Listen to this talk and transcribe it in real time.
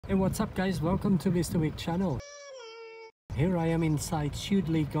Hey, what's up guys, welcome to Mr. Wick channel. Here I am inside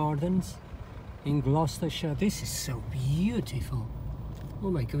Sudeley Gardens in Gloucestershire. This is so beautiful.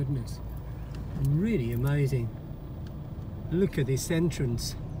 Oh my goodness, really amazing. Look at this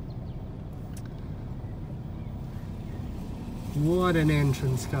entrance. What an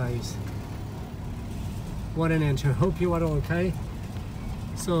entrance, guys. What an entrance. Hope you are okay.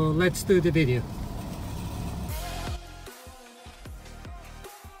 So let's do the video.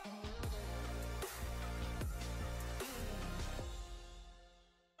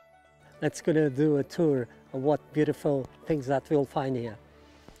 Let's gonna do a tour of what beautiful things that we'll find here.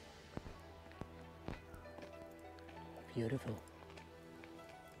 Beautiful.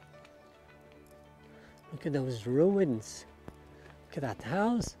 Look at those ruins. Look at that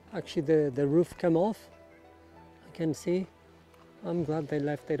house. Actually the roof came off. I can see. I'm glad they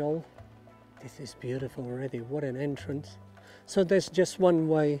left it all. This is beautiful already. What an entrance. So there's just one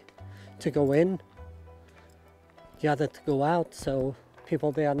way to go in. The other to go out. So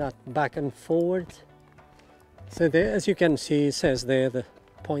people, they are not back and forward. So there, as you can see, it says there, the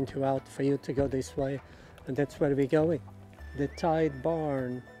point you out for you to go this way, and that's where we're going. The Tide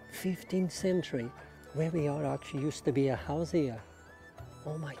Barn, 15th century. Where we are actually used to be a house here.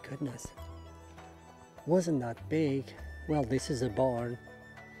 Oh my goodness. Wasn't that big? Well, this is a barn.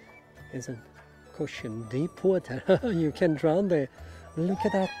 Isn't cushion deep water. You can drown there. Look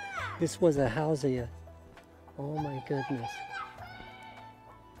at that. This was a house here. Oh my goodness.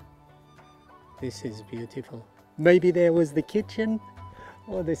 This is beautiful. Maybe there was the kitchen.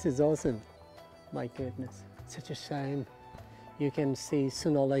 Oh, this is awesome. My goodness, such a shame. You can see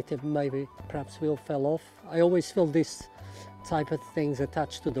sooner or later maybe perhaps will fell off. I always feel this type of things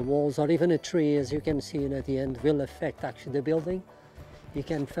attached to the walls or even a tree, as you can see at the end, will affect actually the building. You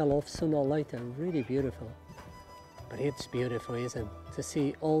can fall off sooner or later. Really beautiful. But it's beautiful, isn't it? To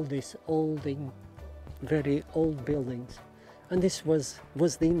see all these very old buildings. And this was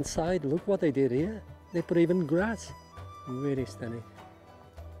the inside. Look what they did here. They put even grass. Really stunning.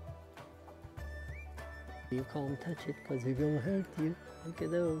 You can't touch it because it will hurt you. Look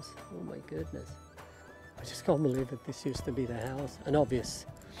at those. Oh my goodness. I just can't believe that this used to be the house. And obvious,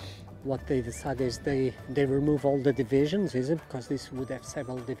 what they decided is they remove all the divisions, is it? Because this would have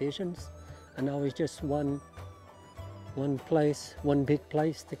several divisions. And now it's just one place, one big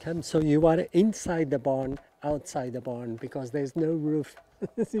place to come. So you are inside the barn, outside the barn, because there's no roof.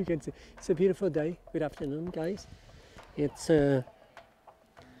 As you can see, it's a beautiful day. Good afternoon, guys. It's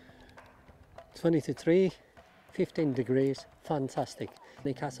 23, 15 degrees. Fantastic.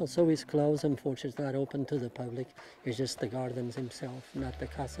 The castle so is closed, unfortunately, not open to the public. It's just the gardens himself, not the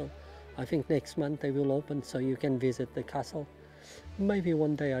castle. I think next month they will open so you can visit the castle. Maybe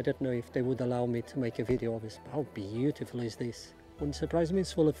one day, I don't know if they would allow me to make a video of this. How beautiful is this? Wouldn't surprise me,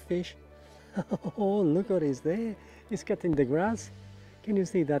 it's full of fish. Oh, look what is there. He's cutting the grass. Can you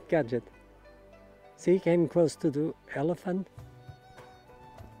see that gadget? See, came close to the elephant.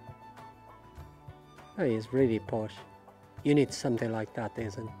 Oh, he's really posh. You need something like that,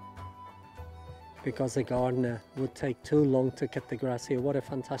 isn't it? Because the gardener would take too long to cut the grass here. What a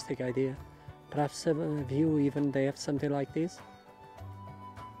fantastic idea. Perhaps some of you even they have something like this.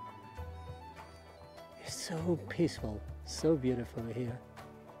 It's so peaceful, so beautiful here.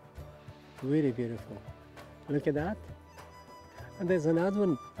 Really beautiful. Look at that. And there's another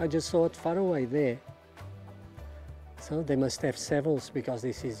one. I just saw it far away there. So they must have several because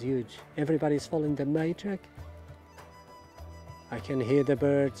this is huge. Everybody's following the matriarch. I can hear the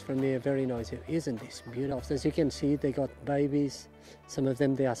birds from here, very noisy. Isn't this beautiful? As you can see, they got babies. Some of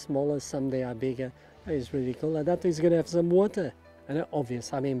them, they are smaller, some they are bigger. That is really cool. And that is going to have some water. And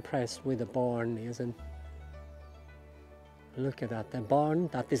obvious, I'm impressed with the barn, isn't it? Look at that. The barn,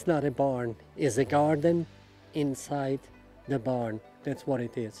 that is not a barn, is a garden inside the barn. That's what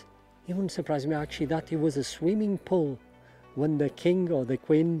it is. It wouldn't surprise me actually that it was a swimming pool when the king or the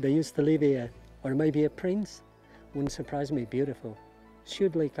queen, they used to live here. Or maybe a prince. Wouldn't surprise me. Beautiful.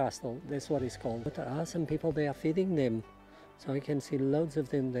 Sudeley Castle, that's what it's called. But there are some people, they are feeding them. So I can see loads of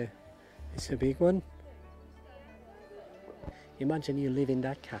them there. It's a big one. Imagine you live in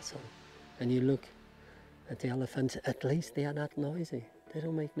that castle and you look at the elephants. At least they are not noisy. They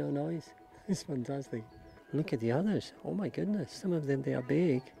don't make no noise. It's fantastic. Look at the others. Oh my goodness. Some of them, they are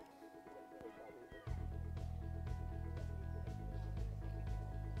big.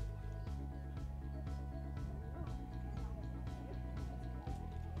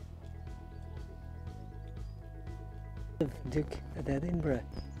 Duke at Edinburgh.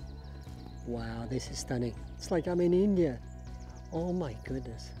 Wow, this is stunning. It's like I'm in India. Oh my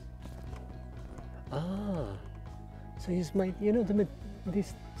goodness. Ah, so he's made, you know,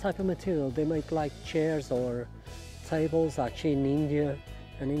 this type of material. They make like chairs or tables actually in India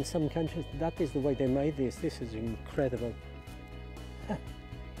and in some countries. That is the way they made this. This is incredible.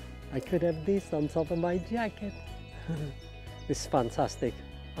 I could have this on top of my jacket. This is fantastic.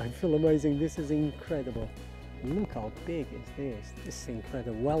 I feel amazing. This is incredible. Look how big is this. This is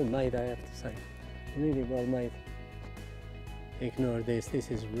incredible. Well made, I have to say. Really well made. Ignore this.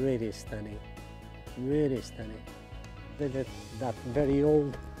 This is really stunning. Really stunning. That very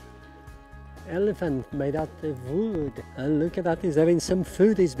old elephant made out of wood. And look at that. He's having some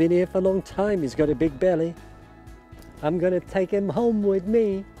food. He's been here for a long time. He's got a big belly. I'm going to take him home with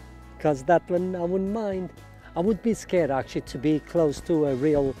me, because that one I wouldn't mind. I would be scared actually to be close to a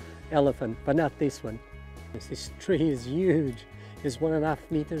real elephant, but not this one. This tree is huge. It's 1.5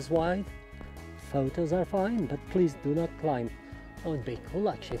 meters wide. Photos are fine, but please do not climb. That would be cool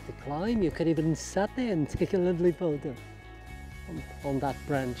actually to climb. You could even sit there and take a lovely photo on that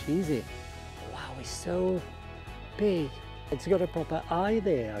branch, easy. Wow, it's so big. It's got a proper eye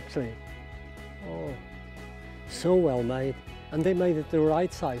there actually. Oh, so well made. And they made it the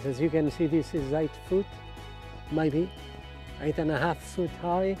right size. As you can see, this is 8 foot, maybe 8.5 foot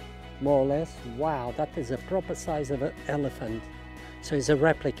high, more or less. Wow, that is a proper size of an elephant. So it's a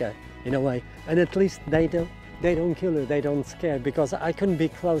replica in a way. And at least they don't kill you, they don't scare, because I couldn't be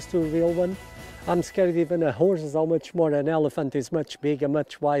close to a real one. I'm scared even a horse is how much more. An elephant is much bigger,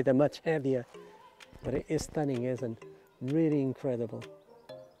 much wider, much heavier. But it is stunning, isn't it? Really incredible.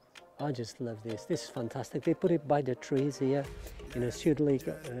 I just love this. This is fantastic. They put it by the trees here in a Sudeley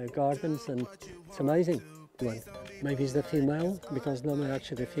Gardens, and it's amazing. Well, maybe it's the female, because normally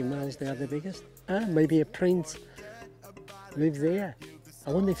actually the females, they are the biggest. Maybe a prince lives there.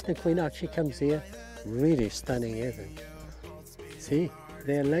 I wonder if the queen actually comes here. Really stunning, isn't it? See,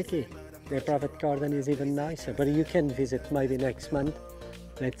 they're lucky. Their private garden is even nicer, but you can visit maybe next month.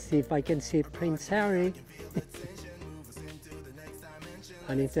 Let's see if I can see Prince Harry.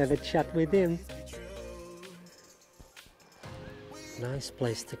 I need to have a chat with him. Nice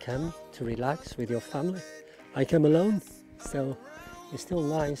place to come to relax with your family. I come alone, so it's still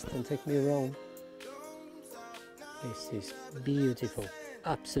nice. Don't take me wrong. This is beautiful,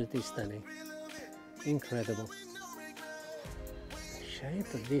 absolutely stunning, incredible. The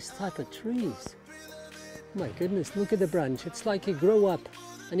shape of these type of trees. My goodness, look at the branch. It's like he grew up,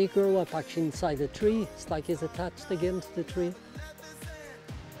 and he grew up actually inside the tree. It's like he's attached again to the tree.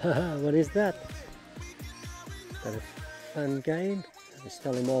 What is that? That a fun game? He's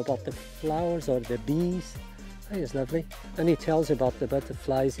telling more about the flowers or the bees. That is lovely. And he tells about the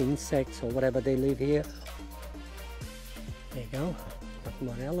butterflies, insects, or whatever they live here. There you go. Got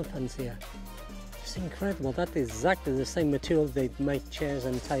more elephants here. It's incredible. That is exactly the same material they make chairs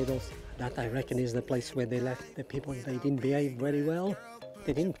and tables. That, I reckon, is the place where they left the people. They didn't behave very well.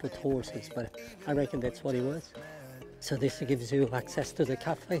 They didn't put horses, but I reckon that's what it was. So this gives you access to the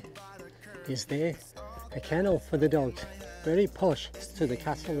cafe. Is there a kennel for the dog? Very posh. To the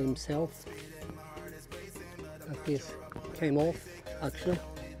castle himself. This came off actually.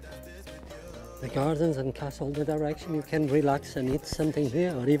 The gardens and castle, the direction you can relax and eat something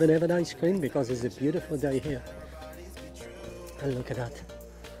here, or even have an ice cream, because it's a beautiful day here. And look at that.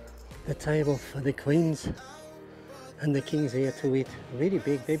 The table for the queens and the kings here to eat. Really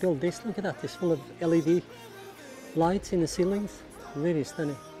big. They built this. Look at that. It's full of LED lights in the ceilings. Really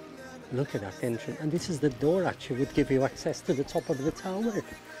stunning. Look at that entrance. And this is the door actually, would give you access to the top of the tower.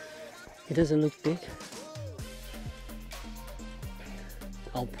 It doesn't look big.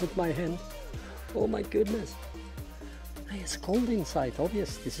 I'll put my hand. Oh my goodness. Hey, it's cold inside,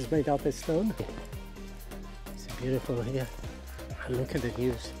 obvious. This is made out of stone. It's beautiful here. And look at the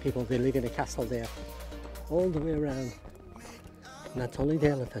views. People, they live in a castle there. All the way around. Not only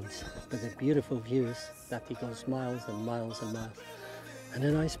the elephants, but the beautiful views that it goes miles and miles and miles. And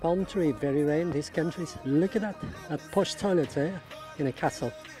a nice palm tree, very rare in these countries. Look at that posh toilet there in a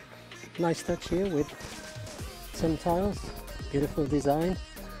castle. Nice touch here with some tiles. Beautiful design.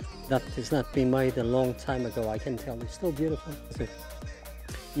 That has not been made a long time ago, I can tell. It's still beautiful.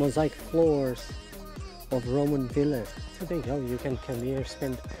 Mosaic floors of Roman villas. So there you go, you can come here,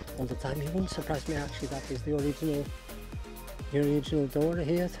 spend all the time. It wouldn't surprise me actually, that is the original door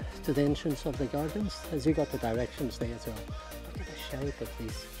here to the entrance of the gardens. As you got the directions there as well. Look at the shape of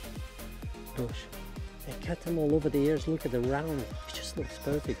this bush. They cut them all over the years. Look at the round. It just looks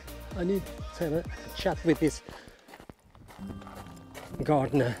perfect. I need to have a chat with this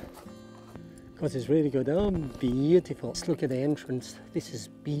gardener, because it's really good. Oh, beautiful. Let's look at the entrance. This is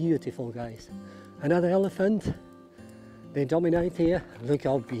beautiful, guys. Another elephant. They dominate here. Look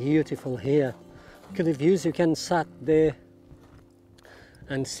how beautiful here. Look at the views. You can sit there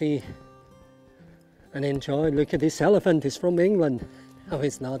and see and enjoy. Look at this elephant, it's from England. No,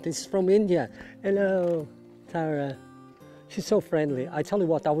 it's not, it's from India. Hello, Tara. She's so friendly. I tell you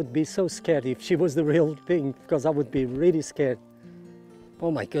what, I would be so scared if she was the real thing, because I would be really scared.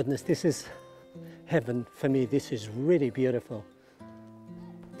 Oh my goodness, this is heaven for me. This is really beautiful.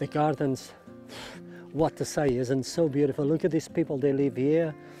 The gardens, what to say, isn't so beautiful. Look at these people, they live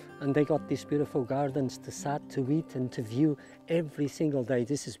here and they got these beautiful gardens to sit, to eat and to view every single day.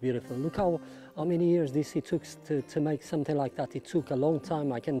 This is beautiful. Look how many years it took to make something like that. It took a long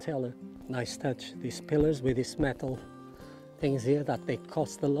time, I can tell you. Nice touch, these pillars with this metal things here that they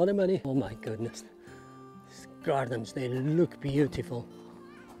cost a lot of money. Oh my goodness, these gardens, they look beautiful.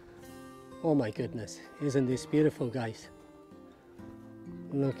 Oh my goodness, isn't this beautiful, guys?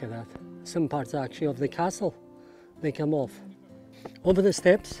 Look at that. Some parts actually of the castle, they come off. Over the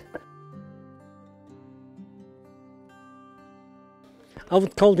steps, I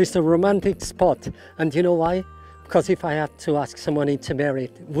would call this a romantic spot. And you know why? Because if I had to ask someone to marry,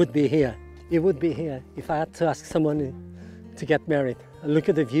 it would be here. It would be here if I had to ask someone to get married. And look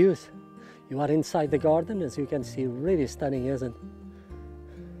at the views. You are inside the garden, as you can see, really stunning, isn't it?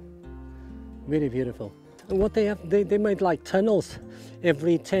 Really beautiful. And what they have, they made like tunnels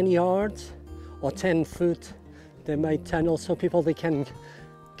every 10 yards or 10 foot. They made tunnels so people, they can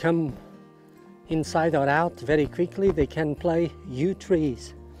come inside or out very quickly. They can play yew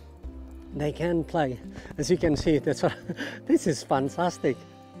trees. They can play. As you can see, that's what, this is fantastic.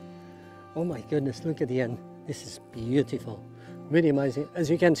 Oh my goodness, look at the end. This is beautiful. Really amazing. As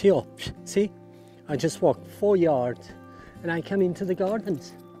you can see, oh, see, I just walked 4 yards and I come into the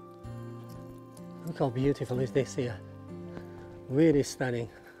gardens. Look how beautiful is this here. Really stunning.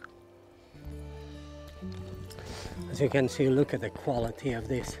 As you can see, look at the quality of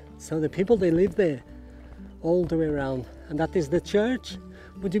this. So the people, they live there all the way around. And that is the church.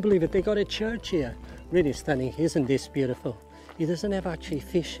 Would you believe it? They got a church here. Really stunning. Isn't this beautiful? It doesn't have actually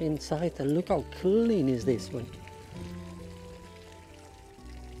fish inside. And look how clean is this one.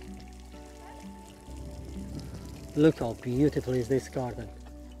 Look how beautiful is this garden.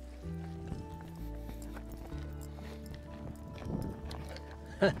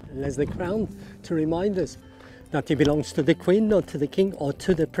 There's the crown to remind us that it belongs to the queen, not to the king or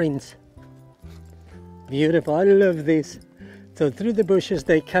to the prince. Beautiful, I love this. So through the bushes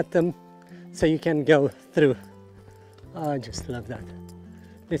they cut them so you can go through. I just love that.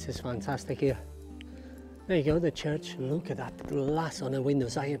 This is fantastic here. There you go, the church. Look at that glass on the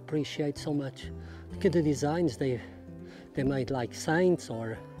windows. I appreciate so much. Look at the designs they made, like saints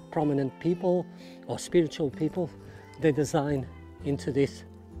or prominent people or spiritual people. They design into this.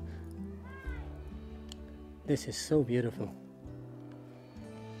 This is so beautiful.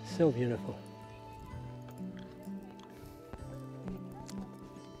 So beautiful.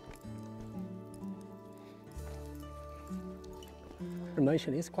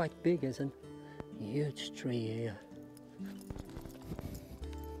 Formation is quite big, isn't it? Huge tree here.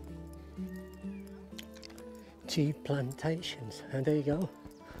 Tea plantations, and there you go.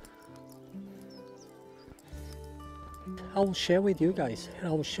 I'll share with you guys.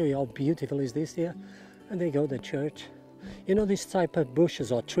 I'll show you how beautiful is this here. And there you go, the church. You know, this type of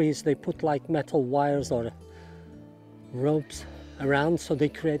bushes or trees, they put like metal wires or ropes around so they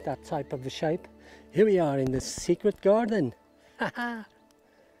create that type of a shape. Here we are in the secret garden.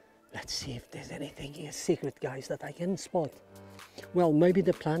 Let's see if there's anything here secret, guys, that I can spot. Well, maybe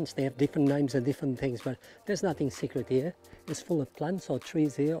the plants, they have different names and different things, but there's nothing secret here. It's full of plants or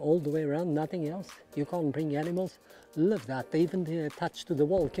trees here all the way around, nothing else. You can't bring animals. Love that. They even attached to the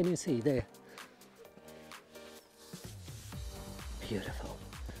wall. Can you see there? Beautiful.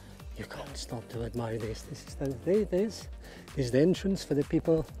 You can't stop to admire this. This is the entrance for the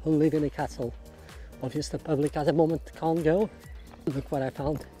people who live in a castle. Obviously the public at the moment can't go. Look what I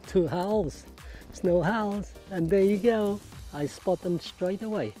found. 2 owls. Snow owls. And there you go. I spot them straight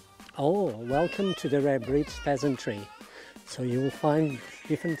away. Oh, welcome to the rare breeds pheasantry. So you will find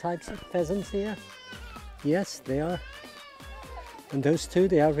different types of pheasants here. Yes, they are. And those two,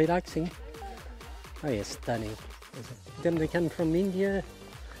 they are relaxing. Oh, yeah, stunning. Then they come from India,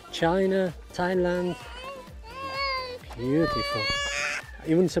 China, Thailand. Beautiful.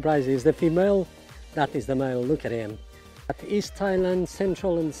 Even surprised is the female, that is the male. Look at him. At East Thailand,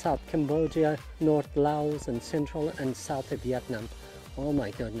 Central and South Cambodia, North Laos, and Central and South of Vietnam. Oh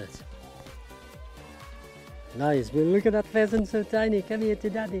my goodness. Nice. Well, look at that pheasant, so tiny. Come here to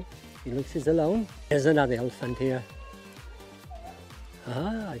daddy. He looks he's alone. There's another elephant here.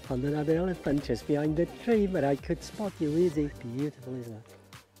 Ah, I found another elephant just behind the tree, but I could spot you easy. Beautiful, isn't it?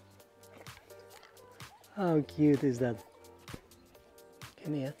 How cute is that?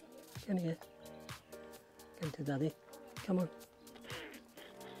 Come here. Come here. Come to Daddy. Come on.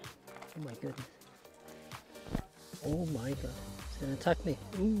 Oh my goodness. Oh my God. It's going to attack me.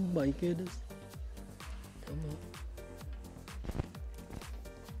 Oh my goodness. Come on.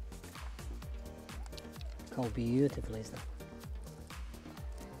 How beautiful is that?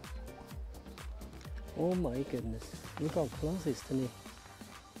 Oh my goodness. Look how close it is to me.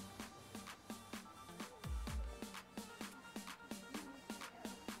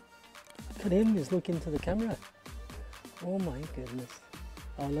 Look at him, he's looking to the camera. Oh my goodness.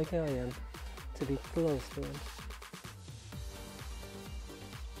 Oh, look how I am to be close to him.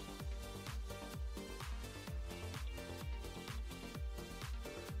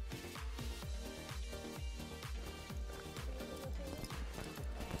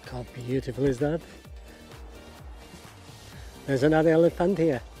 How beautiful is that? There's another elephant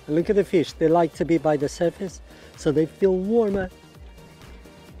here. And look at the fish, they like to be by the surface so they feel warmer.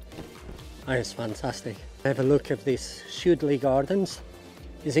 Oh, it's fantastic. Have a look at this Sudeley Gardens.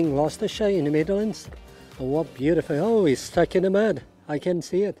 It's in Gloucestershire in the Midlands. Oh, what beautiful. Oh, he's stuck in the mud. I can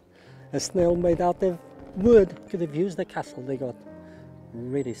see it. A snail made out of wood. Could have used the castle they got.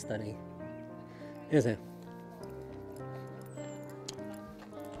 Really stunning. Isn't it?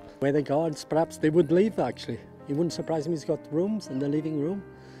 Where the guards, perhaps they would leave actually. It wouldn't surprise me, he's got rooms in the living room.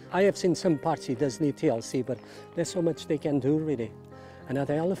 I have seen some parts he does need TLC, but there's so much they can do really.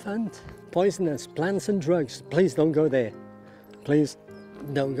 Another elephant. Poisonous plants and drugs. Please don't go there. Please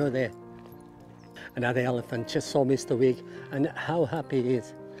don't go there. Another elephant just saw Mr. Wig, and how happy he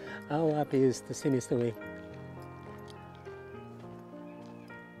is. How happy he is to see Mr. Wig.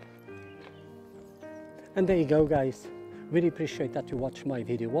 And there you go, guys. Really appreciate that you watched my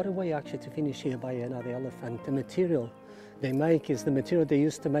video. What a way actually to finish here by another elephant. The material they make is the material they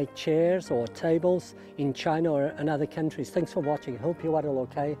used to make chairs or tables in China or in other countries. Thanks for watching. Hope you are all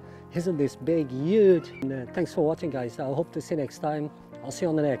okay. Isn't this big, huge? And, thanks for watching, guys. I hope to see you next time. I'll see you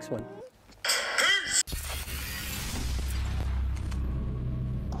on the next one.